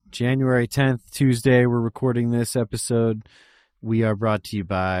January 10th, Tuesday. We're recording this episode. We are brought to you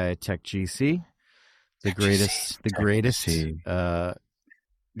by TechGC, the greatest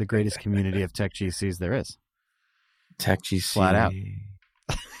community of TechGCs there is. TechGC. Flat out.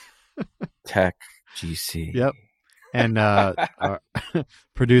 TechGC. Yep. And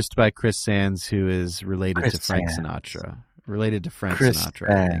produced by Chris Sands, who is related to Frank Sinatra. Related to Frank Sinatra,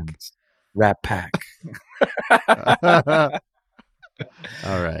 I think. Rat Pack.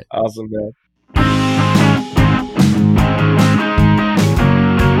 All right. Awesome, man.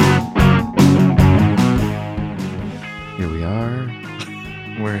 Here we are.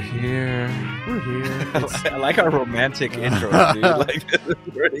 We're here. I I like our romantic intro, dude. Like, this is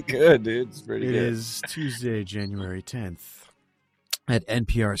pretty good, dude. It's pretty good. It is Tuesday, January 10th at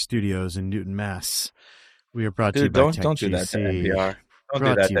NPR Studios in Newton, Mass. We are brought to you by TechGC. Don't do that to NPR. Don't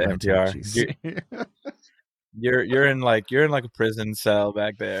do that to NPR. You're in like a prison cell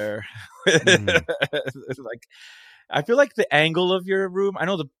back there. Like, I feel like the angle of your room, I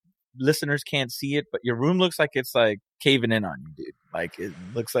know the listeners can't see it, but your room looks like it's like caving in on you, dude. Like, it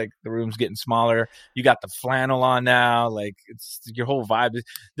looks like the room's getting smaller. You got the flannel on now. Like, it's your whole vibe.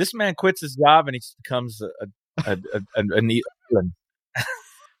 This man quits his job and he just becomes a neat.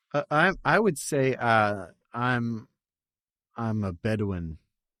 I would say I'm a Bedouin.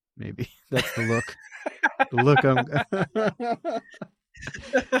 Maybe that's the look.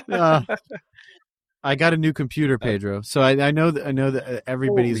 I got a new computer, Pedro. So I know that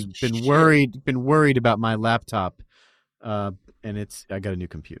everybody's been worried about my laptop, and I got a new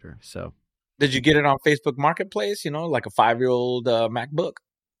computer. So did you get it on Facebook Marketplace? You know, like a 5-year-old MacBook?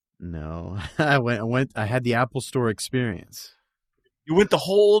 No, I had the Apple Store experience. You went the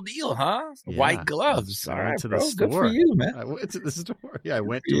whole deal, huh? Yeah, White gloves. I All went right, to bro. the store. Good for you, man. I went to the store. Yeah, I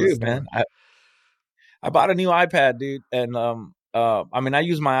went Good to for the you, store. man. I bought a new iPad, dude, and I mean, I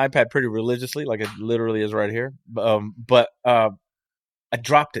use my iPad pretty religiously, like it literally is right here. But I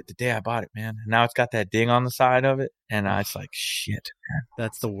dropped it the day I bought it, man. And now it's got that ding on the side of it, and it's like, shit, man.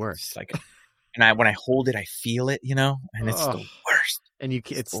 That's the worst. It's like, and when I hold it, I feel it, you know, and it's the worst. And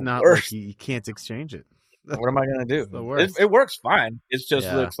it's not worst. Like you can't exchange it. What am I gonna do? The worst. It works fine. It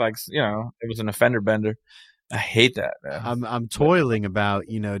just looks like, you know, it was an offender bender. I hate that, man. I'm toiling about,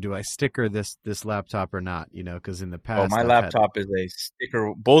 you know, do I sticker this laptop or not? You know, because in the past, my laptop is a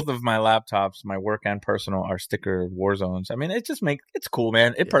sticker. Both of my laptops, my work and personal, are sticker war zones. I mean, it's cool,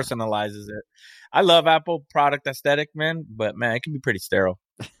 man. It personalizes it. I love Apple product aesthetic, man, but man, it can be pretty sterile.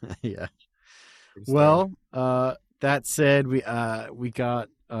 Yeah. Well, that said, we got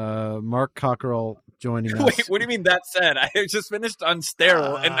Mark Cockerell joining us. Wait, what do you mean that said? I just finished on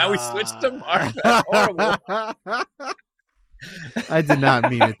sterile, and now we switched to Mark. That's horrible. I did not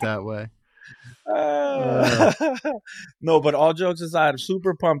mean it that way. No, but all jokes aside, I'm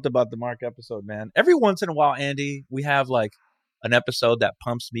super pumped about the Mark episode, man. Every once in a while, Andy, we have like an episode that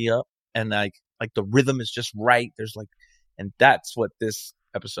pumps me up, and like the rhythm is just right. And that's what this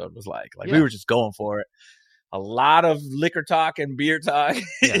episode was like. Like, we were just going for it. A lot of liquor talk and beer talk,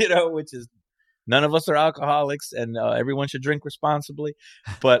 you know, which is, none of us are alcoholics, and everyone should drink responsibly.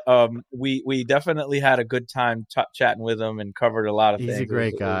 But we definitely had a good time chatting with him and covered a lot of things. He's a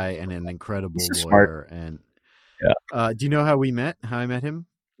great guy and an incredible lawyer. And do you know how we met? How I met him?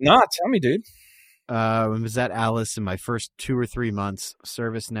 No, tell me, dude. I was at Alice in my first 2 or 3 months.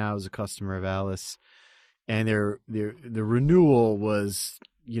 ServiceNow is a customer of Alice, and the renewal was,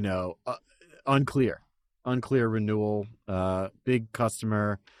 you know, unclear renewal. Big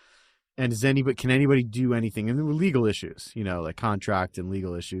customer. And can anybody do anything? And there were legal issues, you know, like contract and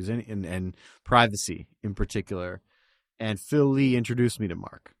legal issues and privacy in particular. And Phil Lee introduced me to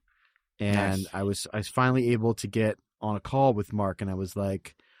Mark. And nice. I was finally able to get on a call with Mark, and I was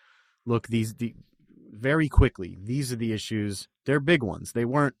like, look, very quickly, these are the issues. They're big ones. They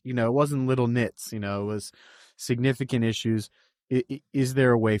weren't, you know, it wasn't little nits, you know, it was significant issues. Is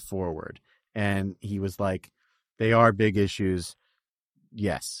there a way forward? And he was like, they are big issues.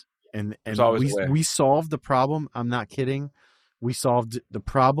 Yes. And we solved the problem. I'm not kidding. We solved the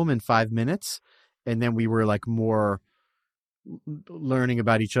problem in 5 minutes, and then we were like more learning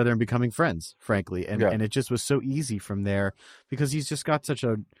about each other and becoming friends, frankly. And it just was so easy from there because he's just got such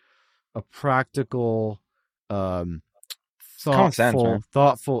a practical,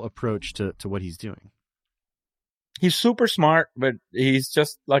 thoughtful approach to what he's doing. He's super smart, but he's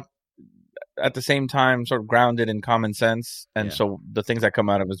just like, at the same time, sort of grounded in common sense, and so the things that come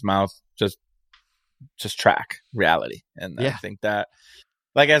out of his mouth just track reality. And I think that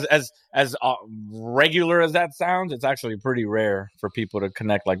Like as regular as that sounds, it's actually pretty rare for people to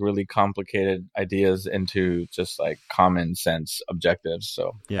connect like really complicated ideas into just like common sense objectives.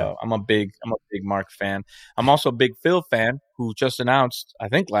 So Yeah. I'm a big Mark fan. I'm also a big Phil fan, who just announced, I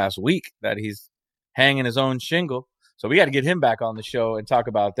think last week, that he's hanging his own shingle. So we got to get him back on the show and talk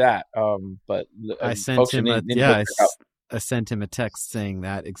about that. But I sent him I sent him a text saying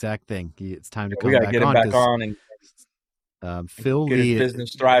that exact thing. It's time to come we got to back get him on. back on and Phil get Lee, his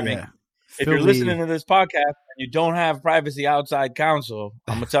business thriving. Yeah. If you're listening to this podcast and you don't have privacy outside counsel,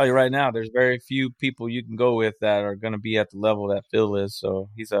 I'm gonna tell you right now, there's very few people you can go with that are gonna be at the level that Phil is. So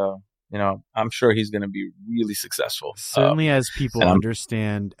he's I'm sure he's gonna be really successful. Certainly, as people who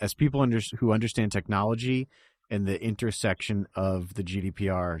understand technology and the intersection of the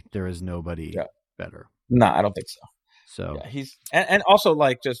GDPR, there is nobody better. No, I don't think so. So yeah, he's and also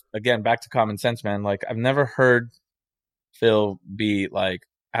like just again back to common sense, man. Like I've never heard Phil be like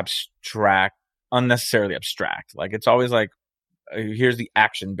unnecessarily abstract. Like it's always like, here's the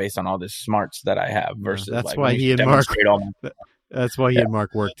action based on all this smarts that I have versus that's like, why he and Mark. That's why he and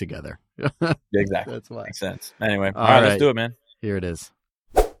Mark work together. Exactly. That's why. Makes sense. Anyway, all right, let's do it, man. Here it is.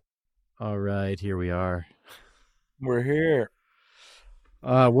 All right, here we are. We're here.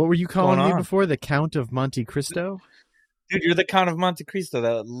 What were you calling me before? The Count of Monte Cristo? Dude, you're the Count of Monte Cristo,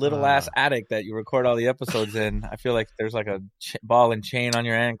 that little ass attic that you record all the episodes in. I feel like there's like a ball and chain on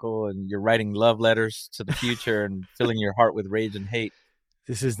your ankle, and you're writing love letters to the future and filling your heart with rage and hate.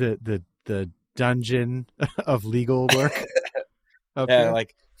 This is the dungeon of legal work. Yeah,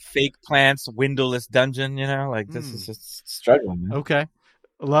 like fake plants, windowless dungeon. Like this is just struggling. Man. Okay,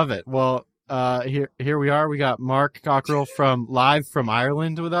 love it. Well, here we are. We got Mark Cockrell live from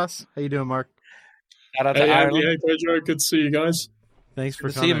Ireland with us. How you doing, Mark? Shout out to Ireland. Hey, Pedro. Good to see you guys. Thanks for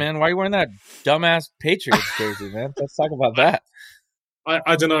coming. See you, man. Why are you wearing that dumbass Patriots jersey, man? Let's talk about that.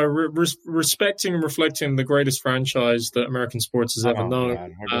 I don't know. Respecting and reflecting the greatest franchise that American sports has ever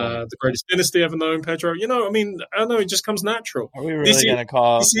known, the greatest dynasty ever known, Pedro. I don't know. It just comes natural. Are we really going to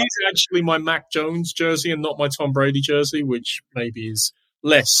call? This is actually my Mac Jones jersey and not my Tom Brady jersey, which maybe is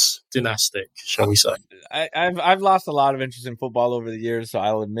less dynastic, shall we say. I've lost a lot of interest in football over the years, so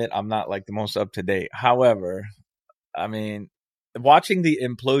I'll admit I'm not like the most up to date. However, I mean, watching the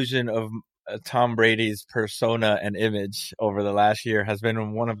implosion of Tom Brady's persona and image over the last year has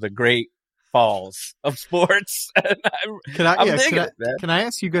been one of the great falls of sports. Can I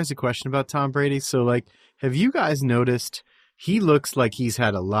ask you guys a question about Tom Brady? So, like, have you guys noticed he looks like he's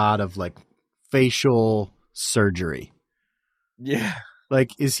had a lot of like facial surgery? Yeah.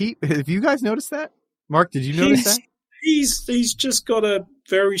 Like, have you guys noticed that? Mark, did you notice that? He's just got a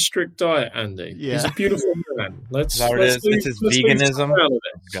very strict diet, Andy. Yeah. He's a beautiful man. It's his veganism.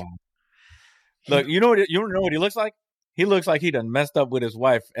 Look, you know what he looks like? He looks like he done messed up with his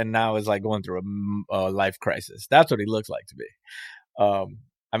wife and now is like going through a life crisis. That's what he looks like to me.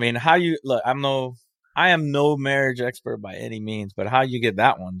 I mean, I am no marriage expert by any means, but how you get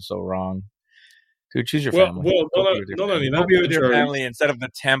that one so wrong? Dude, choose your family. Well, not only that, be with your family instead of the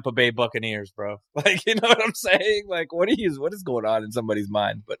Tampa Bay Buccaneers, bro. Like, you know what I'm saying? Like, what is going on in somebody's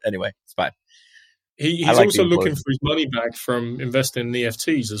mind? But anyway, it's fine. He's also looking for his money back from investing in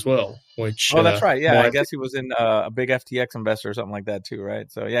EFTs as well. Which that's right. Yeah, I guess he was in a big FTX investor or something like that too, right?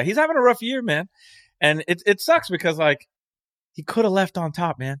 So yeah, he's having a rough year, man. And it sucks because like he could have left on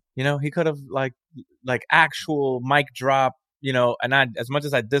top, man. He could have like actual mic drop. And as much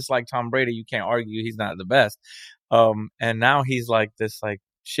as I dislike Tom Brady, you can't argue he's not the best. And now he's like this like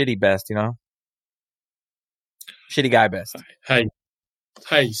shitty best, shitty guy best.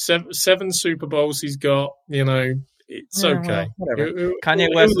 Hey, seven Super Bowls he's got. It's okay. Whatever. Kanye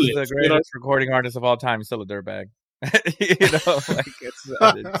West is the greatest recording artist of all time. He's still a dirtbag. It's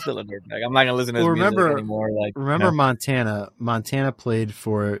still a dirtbag. I'm not gonna listen to his music anymore. Remember Montana? Montana played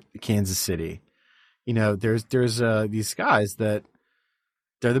for Kansas City. There's these guys that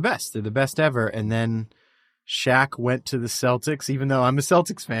they're the best. They're the best ever. And then Shaq went to the Celtics, even though I'm a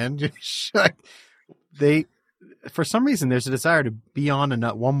Celtics fan. For some reason, there's a desire to be on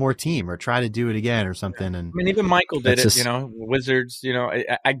one more team or try to do it again or something. And I mean, even Michael did it. Wizards.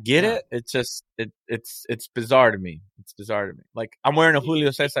 I get it. It's just it's bizarre to me. It's bizarre to me. Like I'm wearing a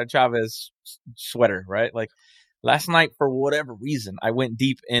Julio Cesar Chavez sweater, right? Like. Last night, for whatever reason, I went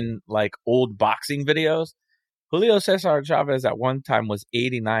deep in like old boxing videos. Julio Cesar Chavez at one time was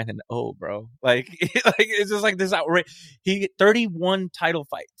 89-0, bro. Like it's just like this outrage. He 31 title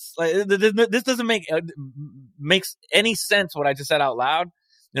fights. Like this doesn't makes any sense what I just said out loud.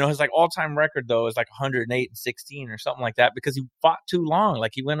 His like all-time record though is like 108-16 or something like that because he fought too long.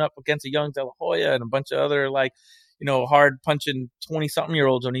 Like he went up against a young De La Hoya and a bunch of other like. hard punching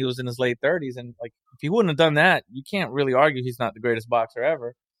 20-something-year-olds when he was in his late 30s. And like, if he wouldn't have done that, you can't really argue he's not the greatest boxer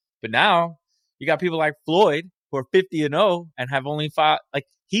ever. But now you got people like Floyd who are 50-0 and have only fought, like,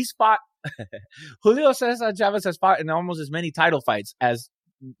 he's fought. Julio Cesar Chavez has fought in almost as many title fights as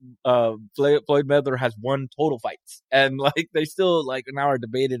Floyd Mayweather has won total fights. And like, they still like now are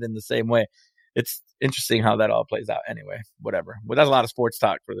debated in the same way. It's interesting how that all plays out. Anyway, whatever. Well, that's a lot of sports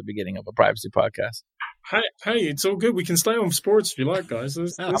talk for the beginning of a privacy podcast. Hey, it's all good. We can stay on sports if you like, guys.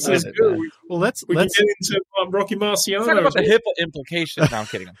 This is good. Let's get into Rocky Marciano. Talk about the HIPAA implications. No, I'm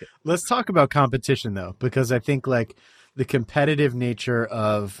kidding. Let's talk about competition though, because I think like the competitive nature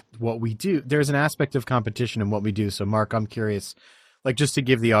of what we do, there's an aspect of competition in what we do. So Mark, I'm curious, like, just to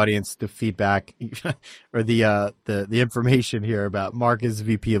give the audience the feedback or the information here about Mark is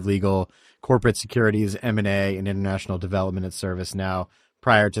VP of Legal, Corporate Securities, M&A, and International Development at ServiceNow.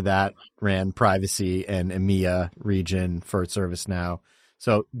 Prior to that, ran privacy and EMEA region for ServiceNow.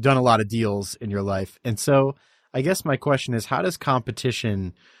 So done a lot of deals in your life. And so I guess my question is, how does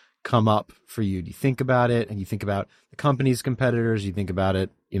competition come up for you? Do you think about it and you think about the company's competitors? You think about it,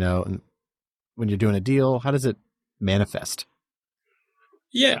 when you're doing a deal, how does it manifest?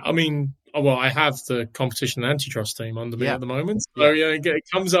 Yeah, I mean, well, I have the competition and antitrust team under me at the moment. So it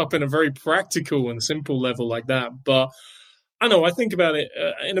comes up in a very practical and simple level like that. But I know, I think about it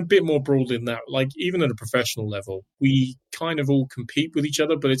in a bit more broadly than that. Like, even at a professional level, we kind of all compete with each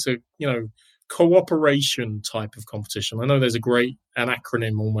other, but it's a, cooperation type of competition. I know there's an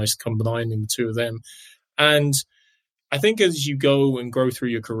acronym almost combining the two of them. And I think as you go and grow through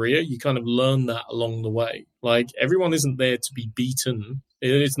your career, you kind of learn that along the way. Like, everyone isn't there to be beaten.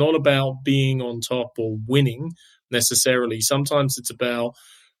 It's not about being on top or winning necessarily. Sometimes it's about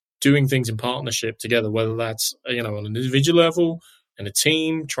doing things in partnership together, whether that's, on an individual level, in a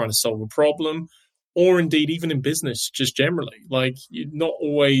team, trying to solve a problem, or indeed even in business, just generally. Like, not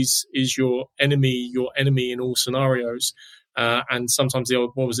always is your enemy in all scenarios. And sometimes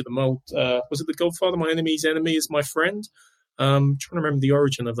was it the Godfather? My enemy's enemy is my friend. Trying to remember the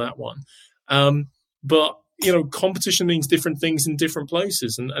origin of that one. But, competition means different things in different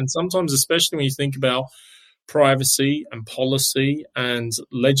places. And sometimes, especially when you think about privacy and policy and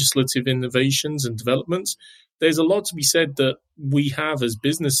legislative innovations and developments, there's a lot to be said that we have as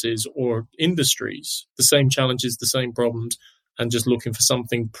businesses or industries, the same challenges, the same problems, and just looking for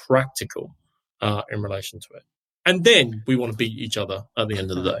something practical in relation to it. And then we want to beat each other at the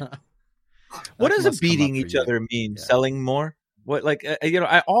end of the day. What does beating each other mean? Yeah. Selling more? What, like,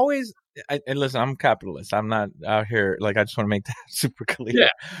 I always, and listen, I'm a capitalist. I'm not out here, like, I just want to make that super clear. Yeah.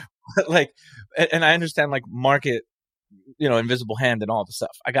 But like, and I understand, like, market, invisible hand and all the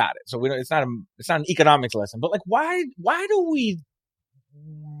stuff. I got it. So it's not an economics lesson, but like, why do we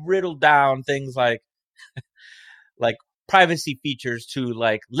riddle down things like privacy features to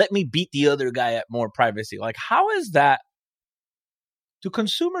like, let me beat the other guy at more privacy? Like, how is that? Do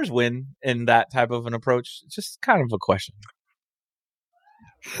consumers win in that type of an approach? It's just kind of a question.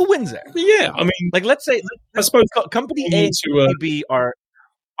 Who wins there? Yeah, I mean, like, let's say, I suppose company A and company B are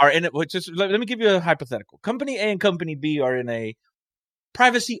in it. Which is, let me give you a hypothetical. Company A and company B are in a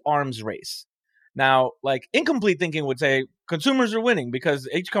privacy arms race. Now, like, incomplete thinking would say consumers are winning because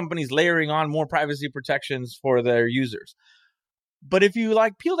each company is layering on more privacy protections for their users. But if you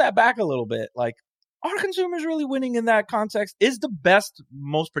like peel that back a little bit, like, are consumers really winning in that context? Is the best,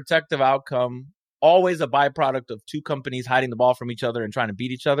 most protective outcome always a byproduct of two companies hiding the ball from each other and trying to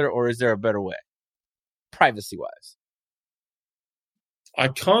beat each other, or is there a better way, privacy-wise? I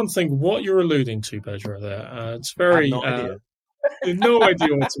can't think what you're alluding to, Pedro. There, it's very no idea. No idea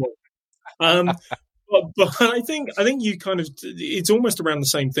whatsoever. But I think you kind of, it's almost around the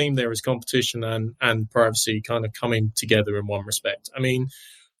same theme there as competition and privacy kind of coming together in one respect. I mean,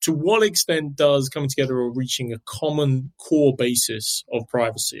 to what extent does coming together or reaching a common core basis of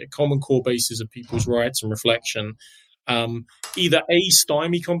privacy, a common core basis of people's rights and reflection, either A,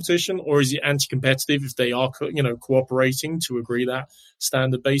 stymie competition, or is it anti-competitive if they are, cooperating to agree that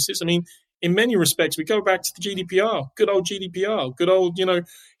standard basis? I mean, in many respects, we go back to the GDPR, good old GDPR, good old,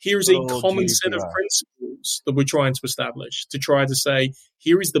 here's a common set of principles that we're trying to establish to try to say,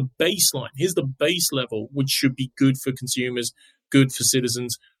 here is the baseline, here's the base level, which should be good for consumers, good for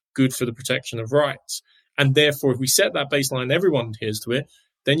citizens, good for the protection of rights. And therefore, if we set that baseline, everyone adheres to it,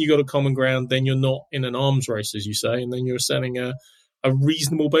 then you got a common ground, then you're not in an arms race, as you say, and then you're setting a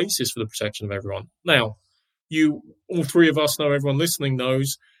reasonable basis for the protection of everyone. Now, all three of us know, everyone listening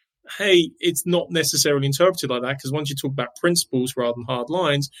knows, hey, it's not necessarily interpreted like that, because once you talk about principles rather than hard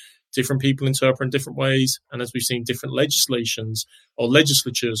lines, different people interpret in different ways. And as we've seen, different legislations or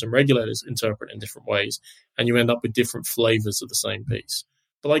legislatures and regulators interpret in different ways. And you end up with different flavors of the same piece.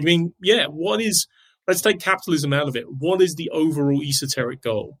 But like, I mean, yeah, let's take capitalism out of it. What is the overall esoteric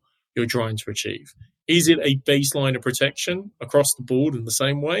goal you're trying to achieve? Is it a baseline of protection across the board in the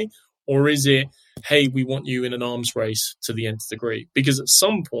same way? Or is it, hey, we want you in an arms race to the nth degree? Because at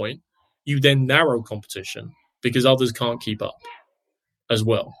some point, you then narrow competition because others can't keep up as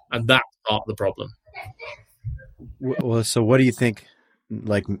well. And that's part of the problem. Well, so what do you think,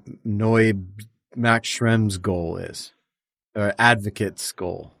 like, Noib Max Schrem's goal is? Or Advocate's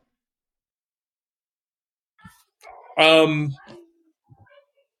goal? Burn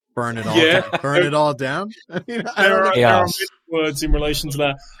it all down. Burn it all down? I mean, there are many words in relation to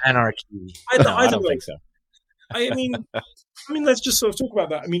that. Anarchy. I don't think so. I mean, let's just sort of talk about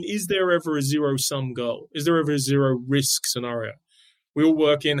that. I mean, is there ever a zero-sum goal? Is there ever a zero-risk scenario? We all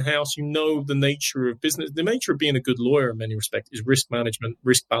work in-house. You know the nature of business. The nature of being a good lawyer in many respects is risk management,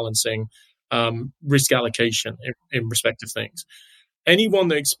 risk balancing, risk allocation in respect of things. Anyone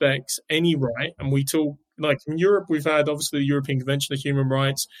that expects any right, and we talk, like in Europe, we've had obviously the European Convention of Human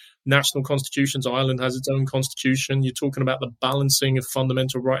Rights, national constitutions. Ireland has its own constitution. You're talking about the balancing of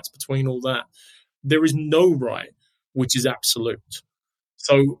fundamental rights between all that. There is no right which is absolute.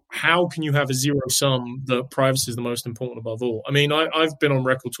 So how can you have a zero sum that privacy is the most important above all? I mean, I've been on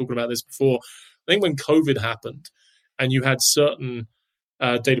record talking about this before. I think when COVID happened and you had certain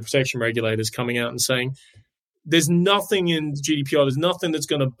data protection regulators coming out and saying, there's nothing in GDPR, there's nothing that's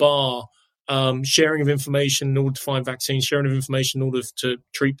going to bar sharing of information in order to find vaccines, sharing of information in order to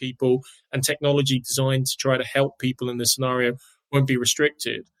treat people, and technology designed to try to help people in this scenario won't be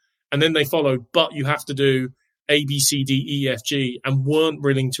restricted. And then they followed, but you have to do A, B, C, D, E, F, G, and weren't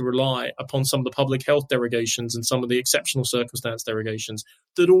willing to rely upon some of the public health derogations and some of the exceptional circumstance derogations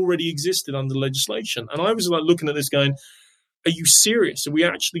that already existed under legislation. And I was like looking at this going, are you serious? Are we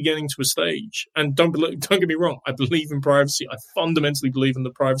actually getting to a stage? And don't get me wrong, I believe in privacy. I fundamentally believe in the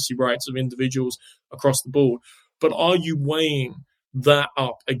privacy rights of individuals across the board. But are you weighing that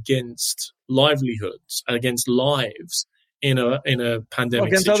up against livelihoods, against lives in a pandemic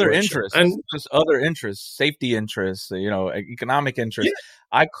against situation? Other interests, and just other interests, safety interests, economic interests.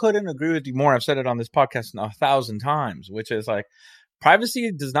 Yeah. I couldn't agree with you more. I've said it on this podcast 1,000 times, which is like,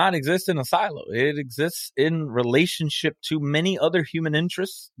 privacy does not exist in a silo. It exists in relationship to many other human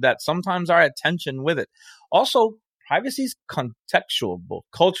interests that sometimes are at tension with it. Also, privacy is contextual, both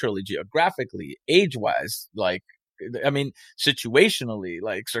culturally, geographically, age-wise, situationally,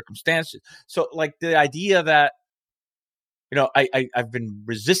 like circumstances. So, like the idea that, I've been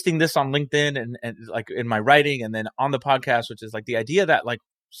resisting this on LinkedIn and like in my writing and then on the podcast, which is like the idea that like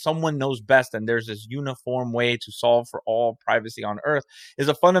someone knows best and there's this uniform way to solve for all privacy on earth is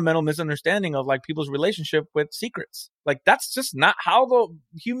a fundamental misunderstanding of like people's relationship with secrets. Like that's just not how the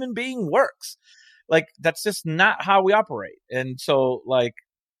human being works. Like that's just not how we operate. And so like,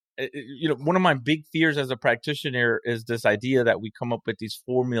 one of my big fears as a practitioner is this idea that we come up with these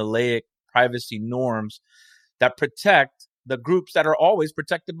formulaic privacy norms that protect the groups that are always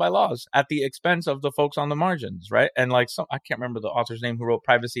protected by laws at the expense of the folks on the margins, right? And like, I can't remember the author's name who wrote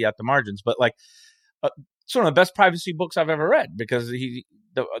Privacy at the Margins, but like, it's one of the best privacy books I've ever read because the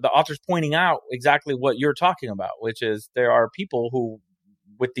author's pointing out exactly what you're talking about, which is there are people who,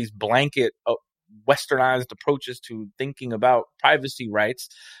 with these blanket westernized approaches to thinking about privacy rights,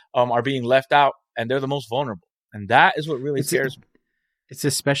 are being left out, and they're the most vulnerable. And that is what really scares me. It's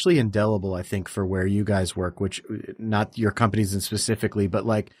especially indelible, I think, for where you guys work, which not your companies specifically, but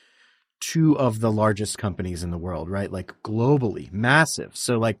like two of the largest companies in the world, right? Like globally, massive.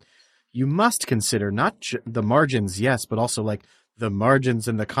 So like you must consider not the margins, yes, but also like the margins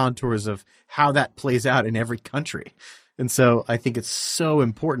and the contours of how that plays out in every country. And so I think it's so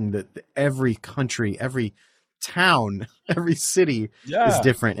important that every country, every town, every city is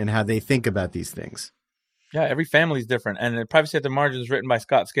different in how they think about these things. Yeah, every family is different. And Privacy at the Margins is written by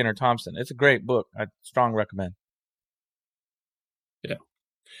Scott Skinner Thompson. It's a great book. I strongly recommend. Yeah.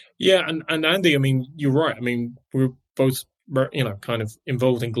 Yeah, and Andy, I mean, you're right. I mean, we're both, kind of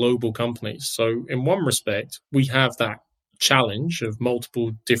involved in global companies. So in one respect, we have that challenge of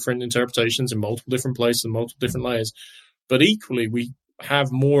multiple different interpretations in multiple different places and multiple different layers. But equally, we have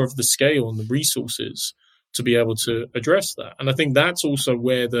more of the scale and the resources to be able to address that. And I think that's also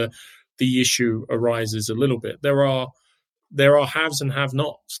where the issue arises a little bit. There are haves and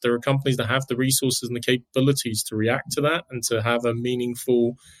have-nots. There are companies that have the resources and the capabilities to react to that and to have a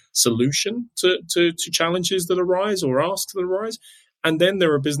meaningful solution to challenges that arise or asks that arise. And then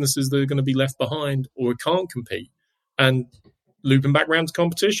there are businesses that are going to be left behind or can't compete. And looping back around to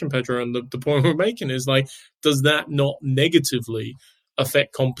competition, Pedro, and the point we're making is like, does that not negatively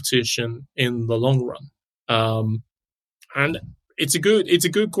affect competition in the long run? And it's a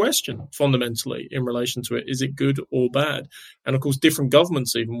good question fundamentally in relation to it. Is it good or bad? And of course, different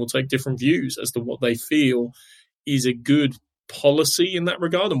governments even will take different views as to what they feel is a good policy in that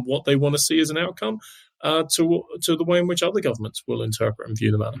regard and what they want to see as an outcome to the way in which other governments will interpret and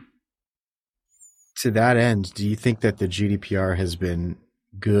view the matter. To that end, do you think that the GDPR has been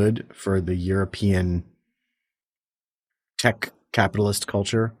good for the European tech capitalist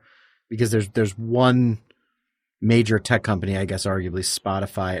culture? Because there's one major tech company, I guess, arguably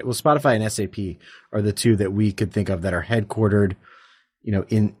Spotify. Well, Spotify and SAP are the two that we could think of that are headquartered,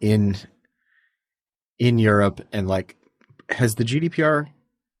 in Europe. And like, has the GDPR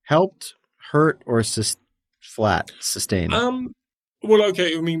helped, hurt, or sustained? Well,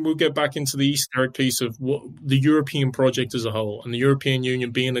 okay. I mean, we'll get back into the esoteric piece of what the European project as a whole, and the European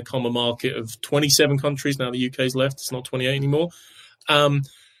Union being a common market of 27 countries. Now the UK's left; it's not 28 anymore. The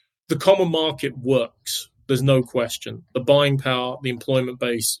common market works. There's no question. The buying power, the employment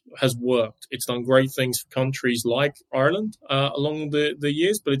base has worked. It's done great things for countries like Ireland along the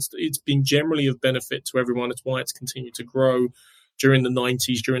years, but it's been generally of benefit to everyone. It's why it's continued to grow during the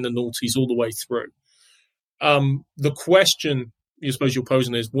 90s, during the noughties, all the way through. The question I suppose you're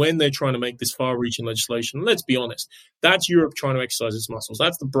posing is when they're trying to make this far-reaching legislation, let's be honest, that's Europe trying to exercise its muscles.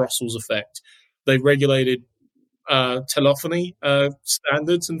 That's the Brussels effect. They've regulated telephony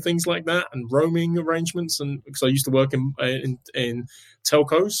standards and things like that, and roaming arrangements. And because I used to work in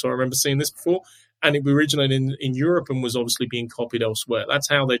telcos, so I remember seeing this before. And it originated in Europe and was obviously being copied elsewhere. That's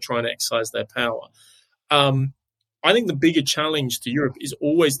how they're trying to exercise their power. I think the bigger challenge to Europe is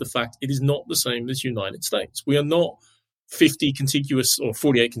always the fact it is not the same as the United States. We are not 50 contiguous or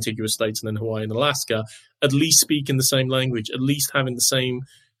 48 contiguous states and then Hawaii and Alaska, at least speaking the same language, at least having the same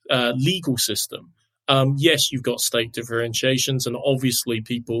legal system. Yes, you've got state differentiations, and obviously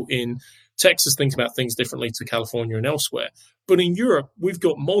people in Texas think about things differently to California and elsewhere. But in Europe, we've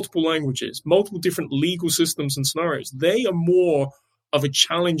got multiple languages, multiple different legal systems and scenarios. They are more of a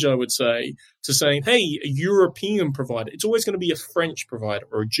challenge, I would say, to saying, hey, a European provider, it's always going to be a French provider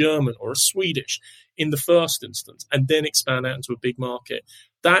or a German or a Swedish in the first instance, and then expand out into a big market.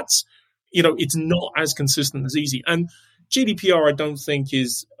 That's, it's not as consistent as easy. And GDPR, I don't think,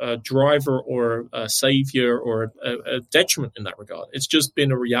 is a driver or a savior or a detriment in that regard. It's just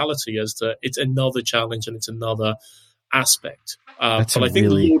been a reality as to it's another challenge and it's another aspect. But I think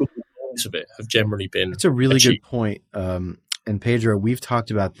the points of it have generally been It's a really achieved. Good point. And Pedro, we've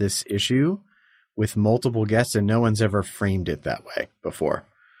talked about this issue with multiple guests, and no one's ever framed it that way before.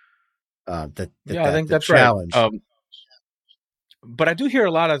 I think that's challenge. Right. But I do hear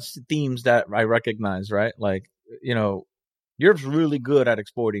a lot of themes that I recognize, right? Like, Europe's really good at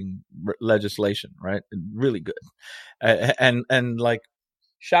exporting legislation, right? Really good. And like,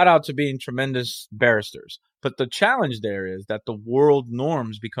 shout out to being tremendous barristers. But the challenge there is that the world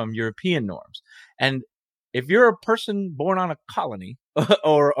norms become European norms. And if you're a person born on a colony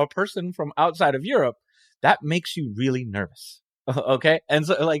or a person from outside of Europe, that makes you really nervous. Okay. And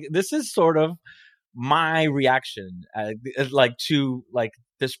so like, this is sort of my reaction, to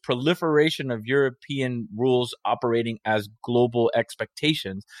this proliferation of European rules operating as global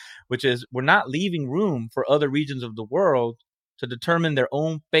expectations, which is we're not leaving room for other regions of the world to determine their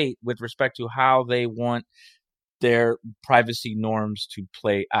own fate with respect to how they want their privacy norms to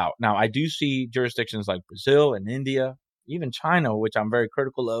play out. Now, I do see jurisdictions like Brazil and India, even China, which I'm very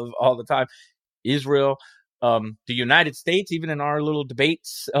critical of all the time, Israel, the United States, even in our little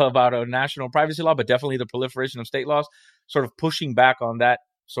debates about a national privacy law, but definitely the proliferation of state laws, sort of pushing back on that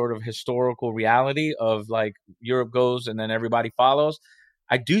sort of historical reality of like Europe goes and then everybody follows.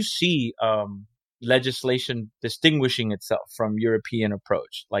 I do see legislation distinguishing itself from European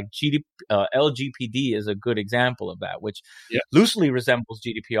approach. Like LGPD is a good example of that, which loosely resembles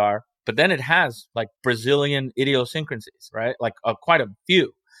GDPR, but then it has like Brazilian idiosyncrasies, right? Like quite a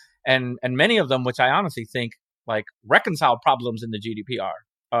few. And many of them, which I honestly think like reconcile problems in the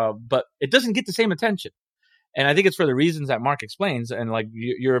GDPR, but it doesn't get the same attention. And I think it's for the reasons that Mark explains, and like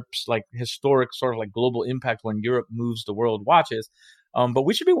Europe's like historic sort of like global impact when Europe moves, the world watches. But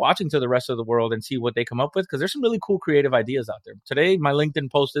we should be watching to the rest of the world and see what they come up with, because there's some really cool creative ideas out there. Today, my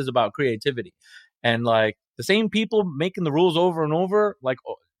LinkedIn post is about creativity, and like the same people making the rules over and over, like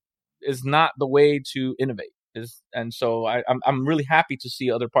is not the way to innovate. And so I'm really happy to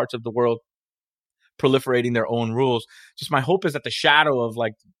see other parts of the world proliferating their own rules. Just my hope is that the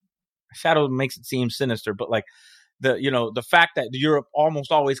shadow makes it seem sinister, but like the fact that Europe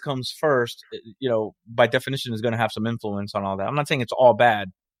almost always comes first, by definition is going to have some influence on all that. I'm not saying it's all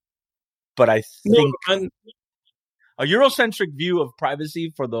bad, but I think a Eurocentric view of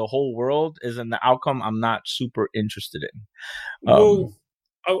privacy for the whole world is an outcome I'm not super interested in. Well,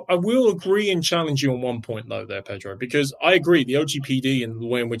 I will agree and challenge you on one point, though, there, Pedro, because I agree the LGPD and the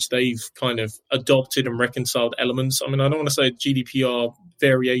way in which they've kind of adopted and reconciled elements. I mean, I don't want to say GDPR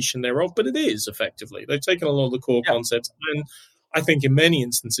variation thereof, but it is effectively. They've taken a lot of the core concepts and I think in many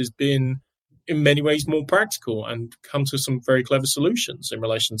instances been in many ways more practical and come to some very clever solutions in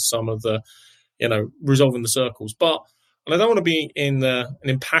relation to some of the, resolving the circles. But and I don't want to be in an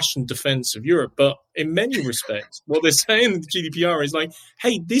impassioned defense of Europe, but in many respects, what they're saying in the GDPR is like,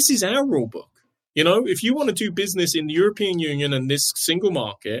 hey, this is our rule book. If you want to do business in the European Union and this single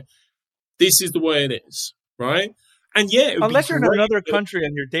market, this is the way it is, right? And unless you're in another country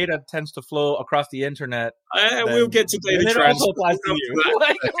and your data tends to flow across the internet, we'll get to data transfer. It also applies to you.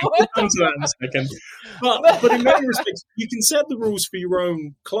 We'll come to that in a second. But in many respects, you can set the rules for your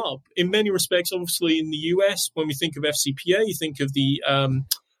own club. In many respects, obviously, in the US, when we think of FCPA, you think of the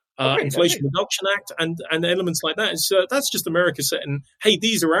Inflation Reduction Act and elements like that. So that's just America saying, hey,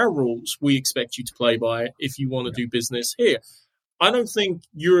 these are our rules we expect you to play by if you want to do business here. I don't think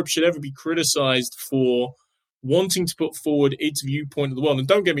Europe should ever be criticized for wanting to put forward its viewpoint of the world. And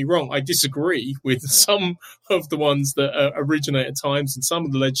don't get me wrong, I disagree with some of the ones that originate at times and some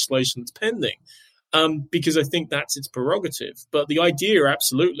of the legislation that's pending, because I think that's its prerogative. But the idea,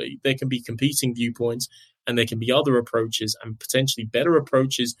 absolutely, there can be competing viewpoints and there can be other approaches and potentially better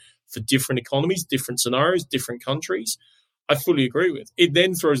approaches for different economies, different scenarios, different countries. I fully agree with. It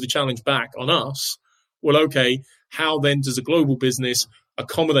then throws the challenge back on us. Well, okay, how then does a global business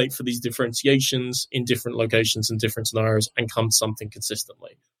accommodate for these differentiations in different locations and different scenarios and come to something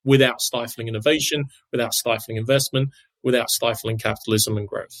consistently without stifling innovation, without stifling investment, without stifling capitalism and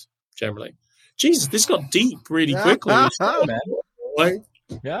growth generally? Jesus, this got deep really quickly.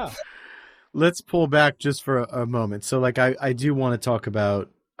 Yeah. Let's pull back just for a moment. So I do want to talk about,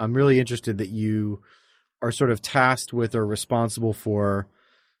 I'm really interested that you are sort of tasked with or responsible for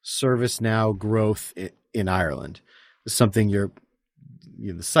ServiceNow growth in Ireland. It's something you're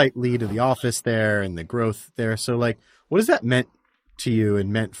the site lead of the office there and the growth there. So what has that meant to you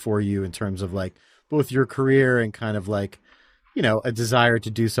and meant for you in terms of both your career and kind of a desire to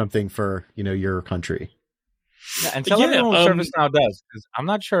do something for, your country? Yeah, and tell everyone what ServiceNow does, because I'm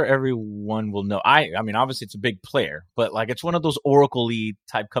not sure everyone will know. I mean, obviously it's a big player, but it's one of those Oracle-y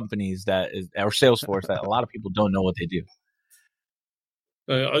type companies or Salesforce that a lot of people don't know what they do.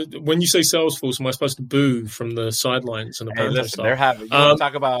 When you say Salesforce, am I supposed to boo from the sidelines? And hey, listen, they're having. You want to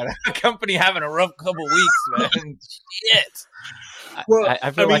talk about a company having a rough couple weeks, man? Shit. Well,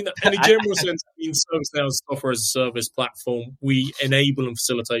 I mean, in a general sense, ServiceNow's software as a service platform, we enable and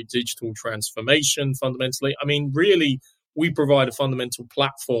facilitate digital transformation fundamentally. I mean, really, we provide a fundamental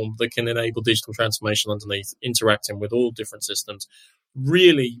platform that can enable digital transformation underneath, interacting with all different systems.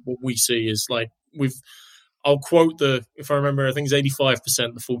 Really, what we see is I'll quote if I remember, I think it's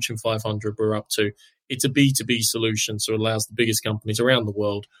 85% the Fortune 500 we're up to. It's a B2B solution, so it allows the biggest companies around the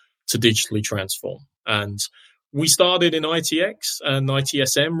world to digitally transform. And we started in ITX and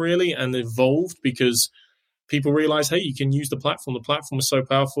ITSM really and evolved because people realized, hey, you can use the platform. The platform is so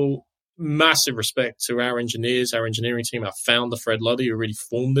powerful. Massive respect to our engineers, our engineering team, our founder, Fred Luddy, who really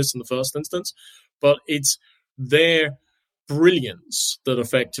formed this in the first instance. But it's their brilliance that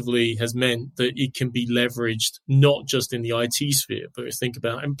effectively has meant that it can be leveraged not just in the IT sphere, but think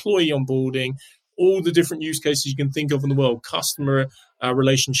about employee onboarding, all the different use cases you can think of in the world, customer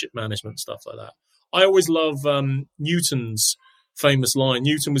relationship management, stuff like that. I always love Newton's famous line.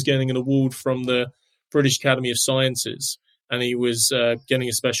 Newton was getting an award from the British Academy of Sciences, and he was getting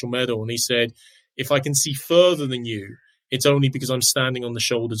a special medal, and he said, if I can see further than you, it's only because I'm standing on the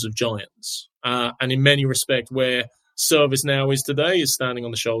shoulders of giants. And in many respects, where ServiceNow is today is standing on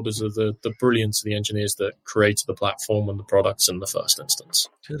the shoulders of the brilliance of the engineers that created the platform and the products in the first instance.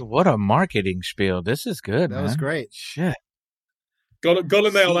 Dude, what a marketing spiel. This is good, That man. was great. Shit. Got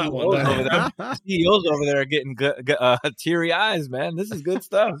to nail that one. CEOs over there are getting teary eyes, man. This is good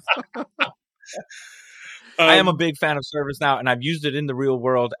stuff. I am a big fan of ServiceNow, and I've used it in the real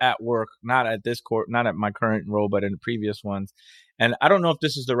world at work, not at my current role, but in the previous ones. And I don't know if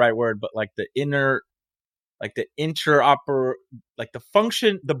this is the right word, but the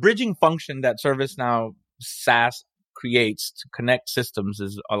function, the bridging function that ServiceNow SaaS creates to connect systems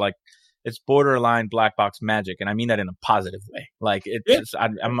it's borderline black box magic, and I mean that in a positive way. Like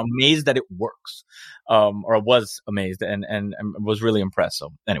I'm amazed that it works, or was amazed and was really impressed.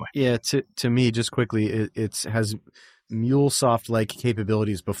 So anyway, yeah. To me, just quickly, it has MuleSoft like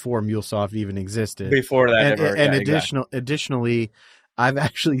capabilities before MuleSoft even existed. Before that, and additionally, I've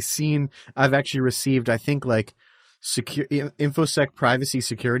actually received, I think, like InfoSec privacy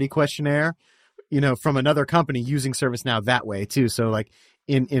security questionnaire, from another company using ServiceNow that way too. So like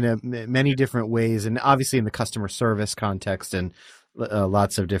in many different ways, and obviously in the customer service context and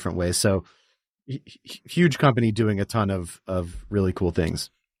lots of different ways. So huge company doing a ton of really cool things.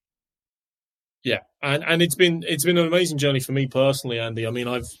 Yeah, and it's been an amazing journey for me personally, Andy. I mean,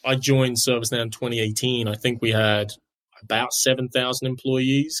 I joined ServiceNow in 2018. I think we had about 7,000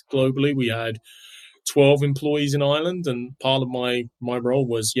 employees globally. We had 12 employees in Ireland, and part of my role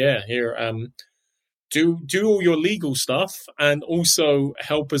was do all your legal stuff and also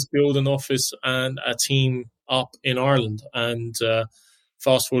help us build an office and a team up in Ireland. And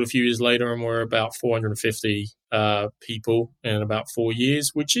fast forward a few years later, and we're about 450 people in about 4 years,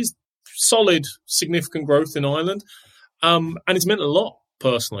 which is solid, significant growth in Ireland. And it's meant a lot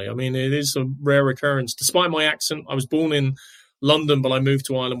personally. I mean, it is a rare occurrence. Despite my accent, I was born in London, but I moved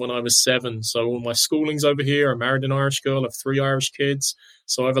to Ireland when I was 7. So all my schooling's over here. I married an Irish girl. I have 3 Irish kids.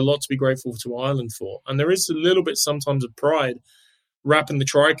 So I have a lot to be grateful to Ireland for. And there is a little bit sometimes of pride wrapping the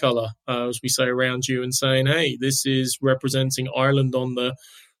tricolour, as we say, around you and saying, hey, this is representing Ireland on the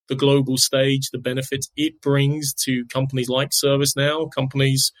global stage, the benefits it brings to companies like ServiceNow,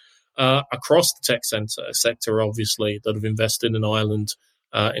 companies across the tech sector, obviously, that have invested in Ireland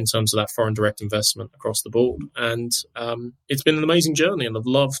in terms of that foreign direct investment across the board. And it's been an amazing journey, and I've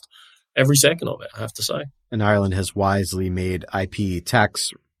loved every second of it, I have to say. And Ireland has wisely made IP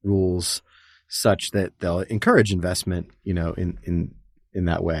tax rules such that they'll encourage investment, in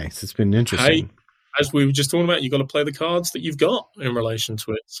that way. So it's been interesting. Hey, as we were just talking about, you've got to play the cards that you've got in relation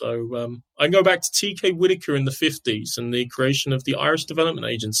to it. So I go back to T.K. Whitaker in the 50s and the creation of the Irish Development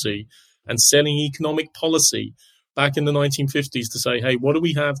Agency and selling economic policy back in the 1950s to say, hey, what do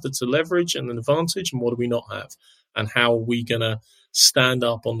we have that's a leverage and an advantage, and what do we not have? And how are we going to stand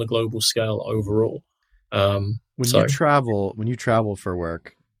up on the global scale overall? When you travel for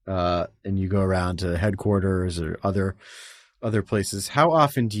work and you go around to headquarters or other places, how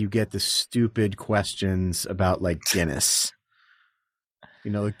often do you get the stupid questions about like Guinness?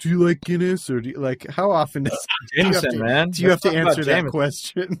 Like, do you like Guinness, or do you like? How often do you have to answer that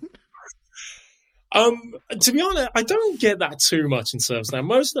question? To be honest, I don't get that too much in ServiceNow.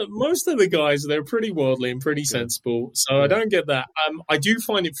 Most of the guys, they're pretty worldly and pretty sensible, so I don't get that. I do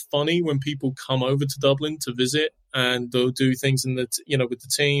find it funny when people come over to Dublin to visit and they'll do things with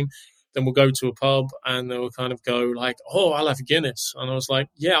the team. Then we'll go to a pub and they'll kind of go like, "Oh, I'll have a Guinness," and I was like,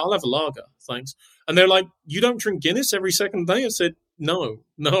 "Yeah, I'll have a lager, thanks." And they're like, "You don't drink Guinness every second day?" I said, "No,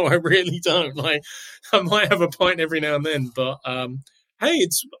 I really don't. Like, I might have a pint every now and then, but hey,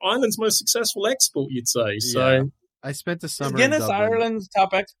 it's Ireland's most successful export, you'd say." So yeah. I spent the summer. Is Guinness Ireland's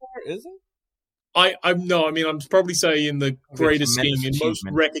top export? Is it? I'm probably saying the greatest scheme and most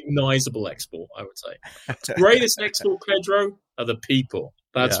recognizable export, I would say. Greatest export, Pedro, are the people.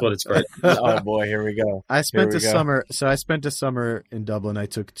 That's what it's great. Oh boy, here we go. I spent a summer in Dublin. I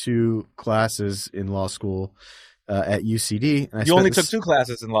took 2 classes in law school at UCD. And you only took 2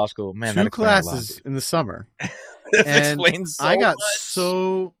 classes in law school, man. 2 classes in the summer. And explains so I got much.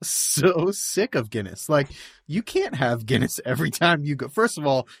 so sick of Guinness. Like, you can't have Guinness every time you go. First of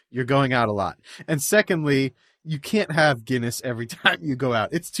all, you're going out a lot. And secondly, you can't have Guinness every time you go out.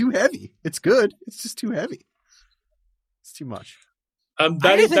 It's too heavy. It's good. It's just too heavy. It's too much. I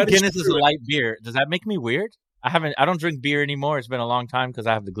think Guinness is a light beer. Does that make me weird? I don't drink beer anymore. It's been a long time because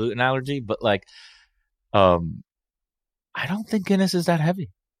I have the gluten allergy. But like, I don't think Guinness is that heavy.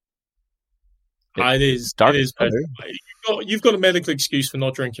 It is. It is. You've got a medical excuse for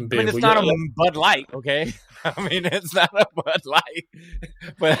not drinking beer. I mean, it's not a Bud Light, okay? I mean, it's not a Bud Light.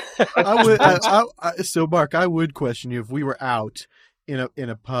 But so, Mark, I would question you if we were out in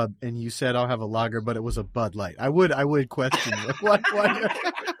a pub and you said I'll have a lager, but it was a Bud Light. I would question you. What?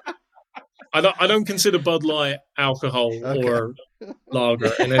 I don't consider Bud Light alcohol or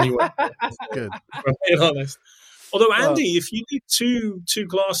lager in any way. Good. I'm being honest. Although, Andy, if you did two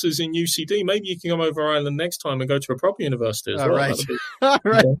classes in UCD, maybe you can come over Ireland next time and go to a proper university as well. Right.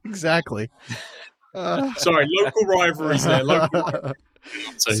 Right. Exactly. Sorry, local rivalries there.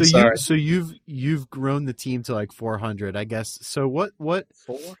 So you've grown the team to like 400, I guess. So what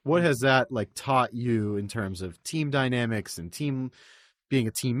has that like taught you in terms of team dynamics and being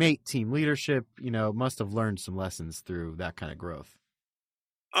a teammate, team leadership? Must have learned some lessons through that kind of growth.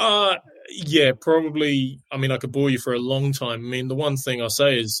 Yeah, probably. I mean, I could bore you for a long time. I mean, the one thing I'll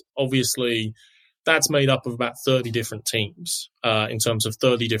say is obviously that's made up of about 30 different teams in terms of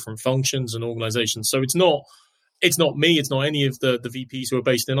 30 different functions and organizations. So it's not me, it's not any of the VPs who are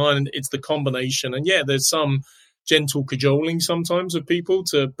based in Ireland. It's the combination. And yeah, there's some gentle cajoling sometimes of people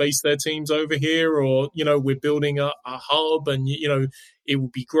to base their teams over here, or, you know, we're building a hub and, you know, it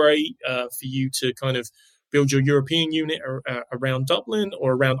would be great for you to kind of build your European unit around Dublin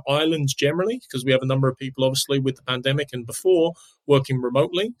or around Ireland generally, because we have a number of people, obviously, with the pandemic and before working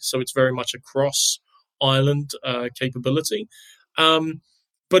remotely. So it's very much a cross Ireland capability.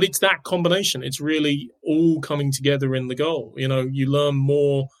 But it's that combination. It's really all coming together in the goal. You know, you learn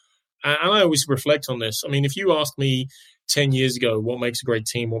more. And I always reflect on this. I mean, if you asked me 10 years ago what makes a great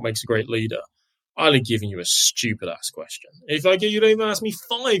team, what makes a great leader, I'd have given you a stupid-ass question. If you'd even asked me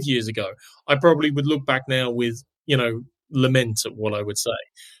 5 years ago, I probably would look back now with, you know, lament at what I would say.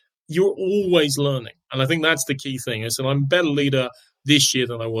 You're always learning. And I think that's the key thing. Is that I'm a better leader this year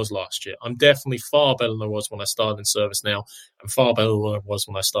than I was last year. I'm definitely far better than I was when I started in service now, and far better than I was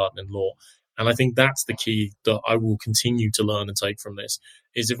when I started in law. And I think that's the key that I will continue to learn and take from this,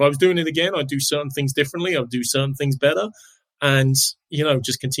 is if I was doing it again, I'd do certain things differently. I'd do certain things better. And, you know,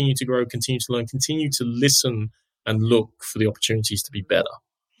 just continue to grow, continue to learn, continue to listen and look for the opportunities to be better.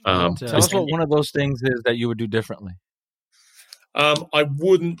 Tell us what one of those things is that you would do differently. I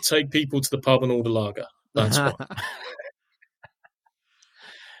wouldn't take people to the pub and order lager. That's one.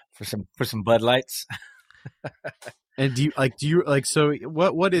 For some Bud Lights. And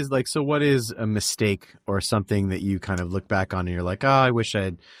what is a mistake or something that you kind of look back on and you're like, I wish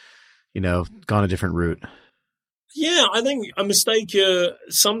I'd, you know, gone a different route? Yeah, I think a mistake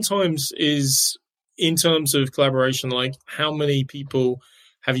sometimes is in terms of collaboration, like how many people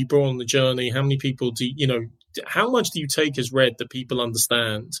have you brought on the journey? How many people how much do you take as read that people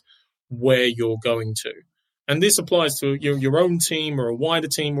understand where you're going to? And this applies to your own team or a wider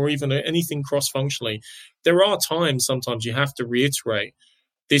team or even anything cross-functionally. There are times sometimes you have to reiterate,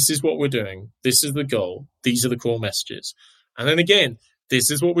 this is what we're doing. This is the goal. These are the core messages. And then again,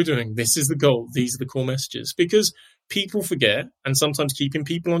 this is what we're doing. This is the goal. These are the core messages. Because people forget, and sometimes keeping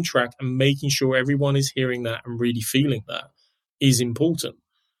people on track and making sure everyone is hearing that and really feeling that is important.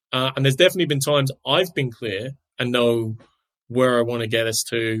 And there's definitely been times I've been clear and know where I want to get us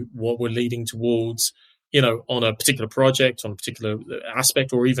to, what we're leading towards, you know, on a particular project, on a particular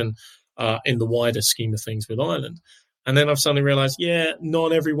aspect, or even in the wider scheme of things with Ireland. And then I've suddenly realized,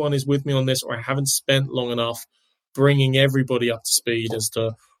 not everyone is with me on this, or I haven't spent long enough bringing everybody up to speed as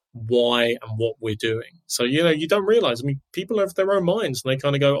to why and what we're doing. So, you know, you don't realize, I mean, people have their own minds and they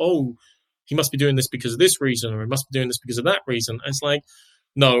kind of go, oh, he must be doing this because of this reason, or he must be doing this because of that reason. And it's like,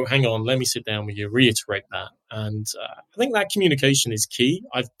 no, hang on, let me sit down with you, reiterate that. And I think that communication is key.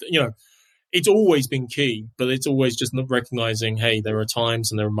 It's always been key, but it's always just not recognizing, hey, there are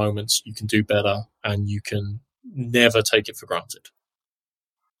times and there are moments you can do better and you can never take it for granted.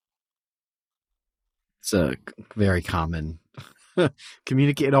 It's a very common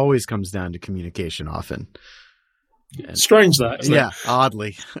it always comes down to communication often. And, strange that, isn't it?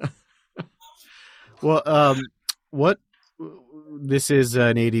 Oddly. Well, this is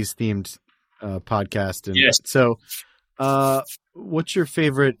an 80s themed podcast. And yes. So what's your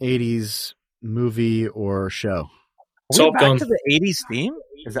favorite 80s movie or show? Are we back to the 80s theme?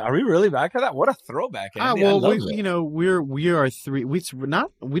 Are we really back to that? What a throwback, Andy. We are three. We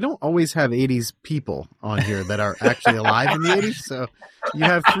don't always have 80s people on here that are actually alive in the 80s. So you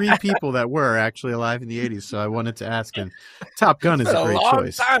have three people that were actually alive in the 80s. So I wanted to ask, and Top Gun is a great choice.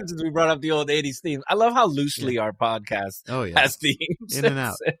 It's a long time since we brought up the old 80s themes. I love how loosely our podcast has themes. In and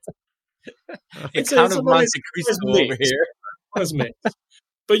out. It's kind of Monte Cristo over here. That's mixed.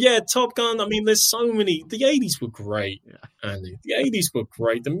 But yeah, Top Gun, I mean, there's so many. The 80s were great, Andy. The 80s were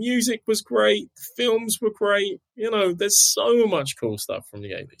great. The music was great. The films were great. You know, there's so much cool stuff from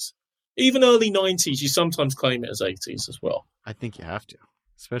the 80s. Even early 90s, you sometimes claim it as 80s as well. I think you have to,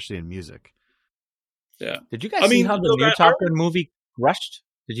 especially in music. Yeah. Did you guys see how the new Top Gun movie crushed?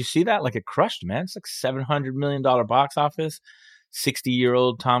 Did you see that? Like, it crushed, man. It's like $700 million box office.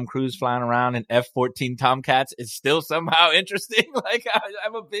 60-year-old Tom Cruise flying around in F-14 Tomcats is still somehow interesting. Like,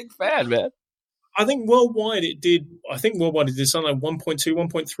 I'm a big fan, man. I think worldwide it did something like 1.2,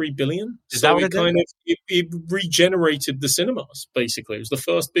 1.3 billion. Is that what it regenerated the cinemas, basically. It was the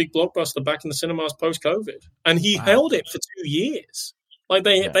first big blockbuster back in the cinemas post-COVID. And he held it for 2 years. Like,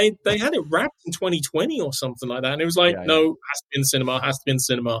 they had it wrapped in 2020 or something like that. And it was like, no, has to be in the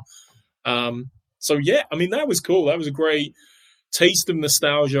cinema. So, yeah, I mean, that was cool. That was a great taste of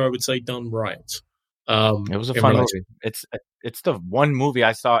nostalgia, I would say, done right. It was a fun movie. It's the one movie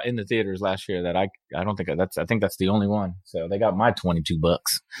I saw in the theaters last year that I don't think I think that's the only one. So they got my $22.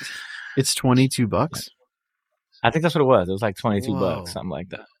 It's $22. I think that's what it was. It was like $22, something like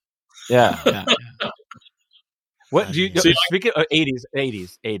that. Yeah. What do you speaking of 80s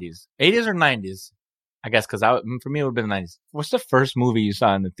or 90s? I guess because for me it would have been the 90s. What's the first movie you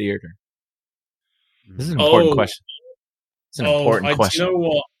saw in the theater? This is an important question. It's an important question. You know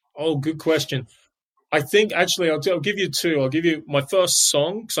what? Oh, good question. I think actually I'll give you two. I'll give you my first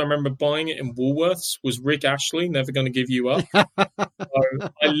song because I remember buying it in Woolworths was Rick Astley, Never Gonna Give You Up. So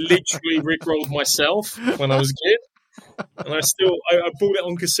I literally rickrolled myself when I was a kid. And I bought it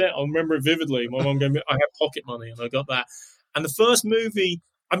on cassette. I remember it vividly. My mom gave me, I had pocket money and I got that. And the first movie,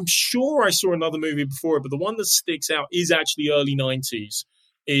 I'm sure I saw another movie before it, but the one that sticks out is actually early 90s,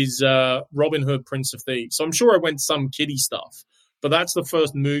 is Robin Hood, Prince of Thieves. So I'm sure I went to some kiddie stuff. But that's the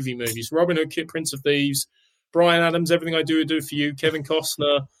first movies. Robin Hood, Prince of Thieves, Bryan Adams, Everything I Do for You, Kevin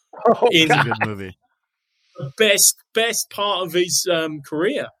Costner. It's a good movie. The best part of his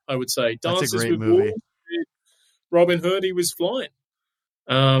career, I would say. That's a great movie. Wolves, Robin Hood, he was flying.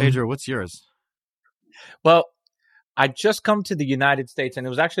 Pedro, what's yours? Well, I just come to the United States, and it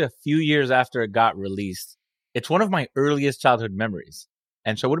was actually a few years after it got released. It's one of my earliest childhood memories.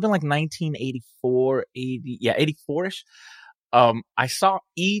 And so it would have been like 1984, 84-ish. I saw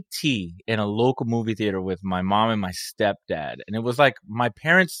E.T. in a local movie theater with my mom and my stepdad. And it was like my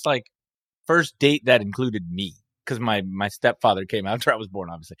parents' like first date that included me because my stepfather came after I was born,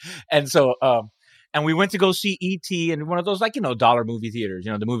 obviously. And so, and we went to go see E.T. in one of those, like, dollar movie theaters.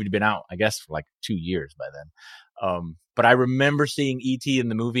 The movie had been out, I guess, for like 2 years by then. But I remember seeing E.T. in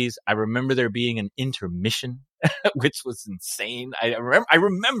the movies. I remember there being an intermission, which was insane. I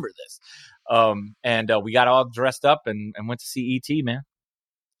remember this. And we got all dressed up and went to see E.T., man,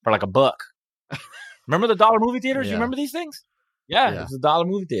 for like $1. Remember the dollar movie theaters? Yeah. You remember these things? Yeah, it was a dollar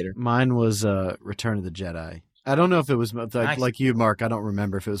movie theater. Mine was Return of the Jedi. I don't know if it was like you, Mark. I don't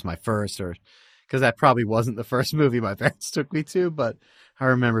remember if it was my first or because that probably wasn't the first movie my parents took me to, but I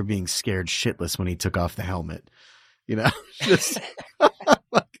remember being scared shitless when he took off the helmet. Just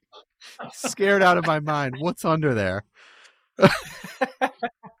like, scared out of my mind. What's under there?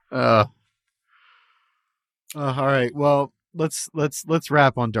 All right. Well, let's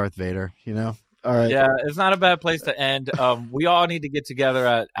wrap on Darth Vader. All right. Yeah, it's not a bad place to end. We all need to get together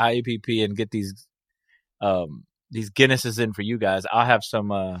at IAPP and get these Guinnesses in for you guys. I'll have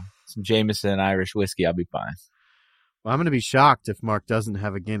some Jameson Irish whiskey. I'll be fine. Well, I'm going to be shocked if Mark doesn't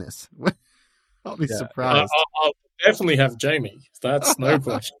have a Guinness. I'll be surprised. I'll definitely have Jamie. That's no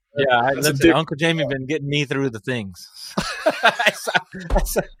question. Yeah, Uncle Jamie been getting me through the things.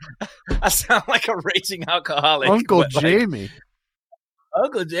 I sound like a raging alcoholic. Uncle Jamie.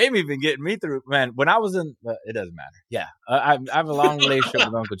 Uncle Jamie been getting me through. Man, when I was in, it doesn't matter. Yeah, I have a long relationship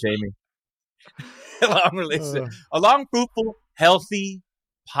with Uncle Jamie. A long, fruitful, healthy,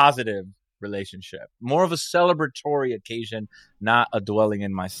 positive relationship. More of a celebratory occasion, not a dwelling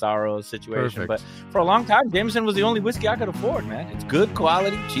in my sorrow situation. Perfect. But for a long time, Jameson was the only whiskey I could afford, man. It's good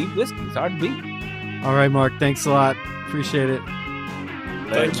quality, cheap whiskey. It's hard to beat. All right, Mark. Thanks a lot. Appreciate it.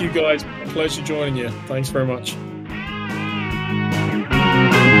 Thank you, guys. Pleasure joining you. Thanks very much.